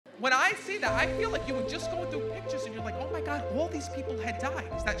when I see that, I feel like you were just going through pictures and you're like, oh my God, all these people had died.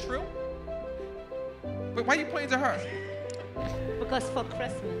 Is that true? But why are you pointing to her? Because for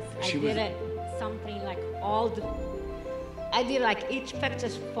Christmas, I did something like I did like each picture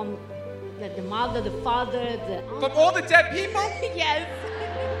from the mother, the father, the uncle. From all the dead people? Yes.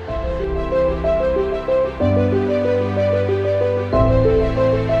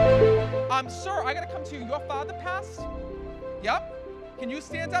 Sir, I gotta come to you. Your father passed? Yep. Can you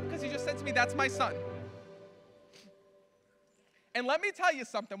stand up? Because he just said to me, that's my son. And let me tell you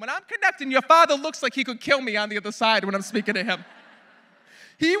something. When I'm connecting, your father looks like he could kill me on the other side when I'm speaking to him.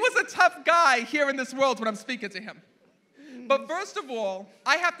 He was a tough guy here in this world when I'm speaking to him. But first of all,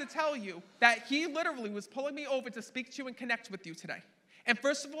 I have to tell you that he literally was pulling me over to speak to you and connect with you today. And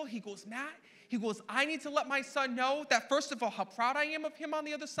first of all, he goes, Matt, I need to let my son know that first of all, how proud I am of him on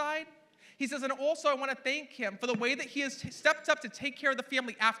the other side. He says, and also I want to thank him for the way that he has stepped up to take care of the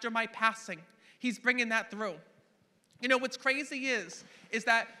family after my passing. He's bringing that through. You know, what's crazy is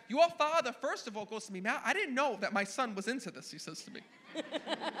that your father, first of all, goes to me, Matt, I didn't know that my son was into this, he says to me.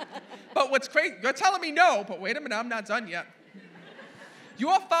 But what's crazy, you're telling me no, but wait a minute, I'm not done yet.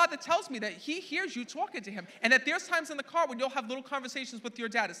 Your father tells me that he hears you talking to him and that there's times in the car when you'll have little conversations with your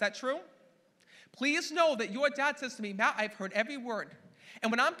dad. Is that true? Please know that your dad says to me, Matt, I've heard every word. And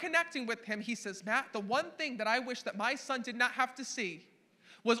when I'm connecting with him, he says, Matt, the one thing that I wish that my son did not have to see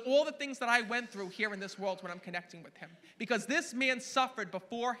was all the things that I went through here in this world when I'm connecting with him. Because this man suffered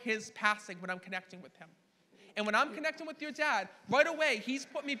before his passing when I'm connecting with him. And when I'm connecting with your dad, right away, he's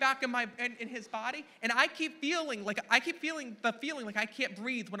put me back in his body, and I keep feeling like I can't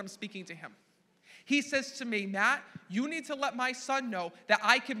breathe when I'm speaking to him. He says to me, Matt, you need to let my son know that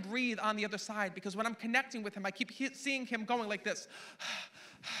I can breathe on the other side, because when I'm connecting with him, I keep seeing him going like this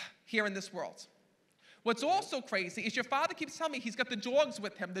here in this world. What's also crazy is your father keeps telling me he's got the dogs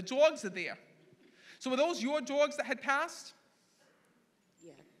with him. The dogs are there. So were those your dogs that had passed?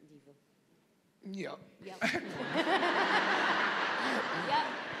 Yeah, Diva. Yeah. Yep. Yep.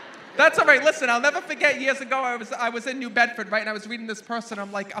 That's all right. Listen, I'll never forget years ago, I was in New Bedford, right? And I was reading this person.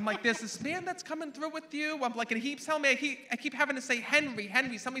 I'm like, there's this man that's coming through with you. I'm like, and he keeps telling me, I keep having to say Henry.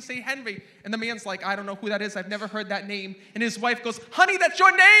 Somebody say Henry. And the man's like, I don't know who that is. I've never heard that name. And his wife goes, honey, that's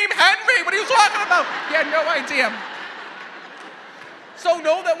your name, Henry. What are you talking about? He had no idea. So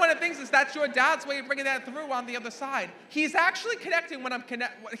know that one of the things is that's your dad's way of bringing that through on the other side. He's actually connecting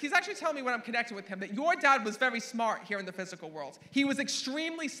he's actually telling me when I'm connecting with him that your dad was very smart here in the physical world. He was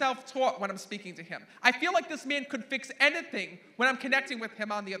extremely self-taught when I'm speaking to him. I feel like this man could fix anything when I'm connecting with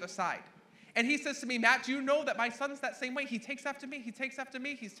him on the other side. And he says to me, Matt, do you know that my son's that same way? He takes after me,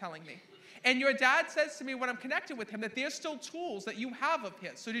 he's telling me. And your dad says to me when I'm connecting with him that there's still tools that you have of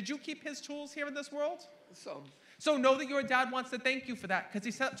his. So did you keep his tools here in this world? So know that your dad wants to thank you for that, because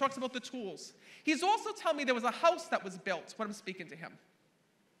he talks about the tools. He's also telling me there was a house that was built when I'm speaking to him.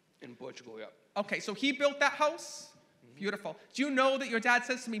 In Portugal, yeah. Okay, so he built that house? Mm-hmm. Beautiful. Do you know that your dad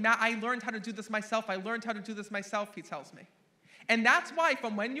says to me, Matt, I learned how to do this myself, he tells me. And that's why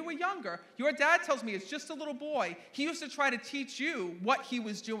from when you were younger, your dad tells me as just a little boy, he used to try to teach you what he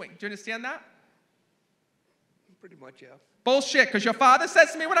was doing. Do you understand that? Pretty much, yeah. Bullshit, because your father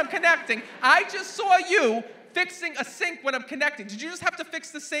says to me when I'm connecting, I just saw you fixing a sink when I'm connecting. Did you just have to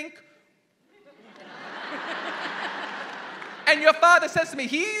fix the sink? And your father says to me,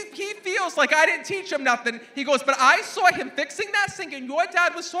 he feels like I didn't teach him nothing. He goes, but I saw him fixing that sink, and your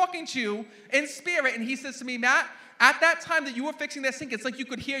dad was talking to you in spirit, and he says to me, Matt, at that time that you were fixing that sink, it's like you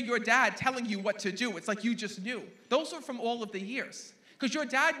could hear your dad telling you what to do. It's like you just knew. Those were from all of the years. Because your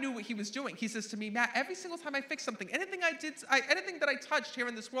dad knew what he was doing. He says to me, Matt, every single time I fix something, anything that I touched here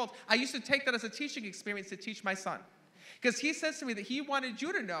in this world, I used to take that as a teaching experience to teach my son. Because he says to me that he wanted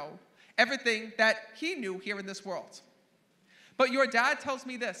you to know everything that he knew here in this world. But your dad tells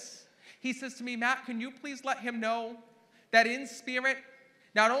me this. He says to me, Matt, can you please let him know that in spirit,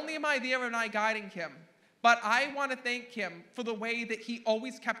 not only am I there and I guiding him, but I want to thank him for the way that he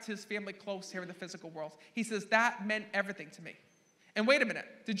always kept his family close here in the physical world. He says that meant everything to me. And wait a minute,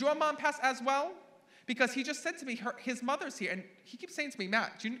 did your mom pass as well? Because he just said to me, his mother's here, and he keeps saying to me,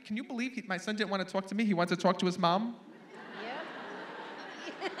 Matt, can you believe my son didn't want to talk to me? He wanted to talk to his mom?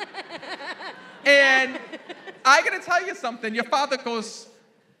 Yep. And I got to tell you something. Your father goes,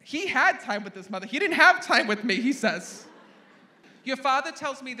 he had time with his mother. He didn't have time with me, he says. Your father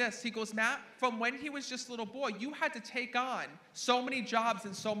tells me this. He goes, Matt, from when he was just a little boy, you had to take on so many jobs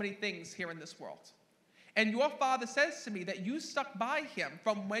and so many things here in this world. And your father says to me that you stuck by him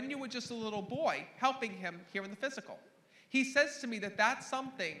from when you were just a little boy, helping him here in the physical. He says to me that that's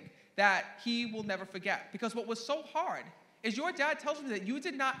something that he will never forget. Because what was so hard is your dad tells me that you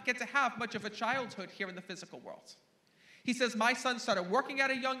did not get to have much of a childhood here in the physical world. He says, my son started working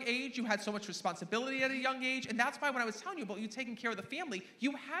at a young age. You had so much responsibility at a young age. And that's why when I was telling you about you taking care of the family,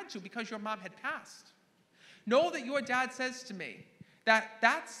 you had to because your mom had passed. Know that your dad says to me that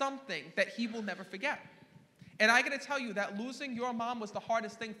that's something that he will never forget. And I got to tell you that losing your mom was the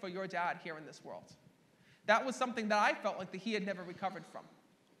hardest thing for your dad here in this world. That was something that I felt like that he had never recovered from.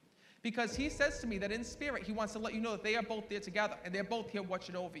 Because he says to me that in spirit, he wants to let you know that they are both there together and they're both here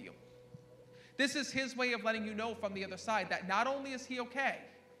watching over you. This is his way of letting you know from the other side that not only is he okay,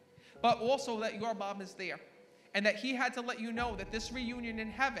 but also that your mom is there. And that he had to let you know that this reunion in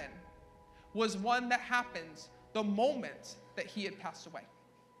heaven was one that happened the moment that he had passed away.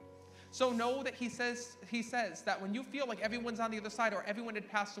 So know that he says that when you feel like everyone's on the other side or everyone had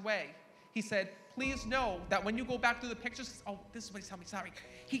passed away, he said, please know that when you go back through the pictures, oh, this is what he's telling me, sorry.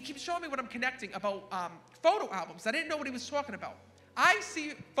 He keeps showing me what I'm connecting about photo albums. I didn't know what he was talking about. I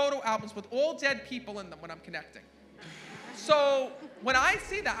see photo albums with all dead people in them when I'm connecting. So when I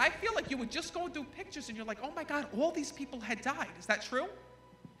see that, I feel like you were just going through pictures and you're like, oh my God, all these people had died. Is that true?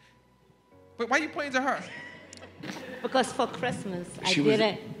 But why are you pointing to her? Because for Christmas, I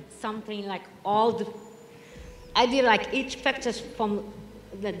did something like I did like each picture from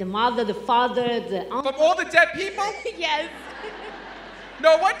the mother, the father, the uncle. From all the dead people? Yes.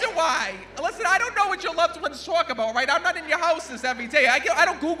 No wonder why. Listen, I don't know what your loved ones talk about, right? I'm not in your houses every day. I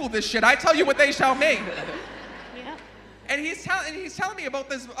don't Google this shit. I tell you what they tell me. Yeah. And he's telling me about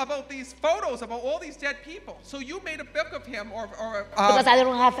these photos about all these dead people. So you made a book of him, because I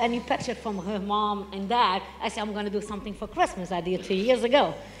don't have any picture from her mom and dad. I said I'm going to do something for Christmas. I did 2 years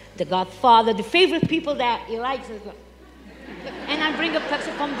ago. The Godfather, the favorite people that he likes, and I bring a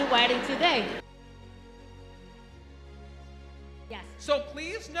picture from the wedding today. Yes. So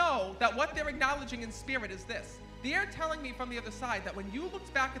please know that what they're acknowledging in spirit is this. They're telling me from the other side that when you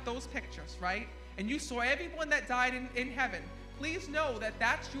looked back at those pictures, right, and you saw everyone that died in heaven, please know that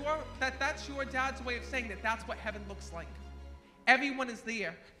that's your dad's way of saying that that's what heaven looks like. Everyone is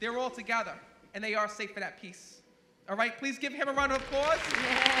there. They're all together, and they are safe and at peace. All right, please give him a round of applause.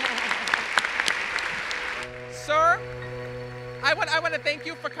 Yeah. Sir, I want to thank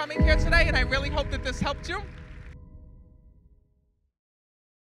you for coming here today, and I really hope that this helped you.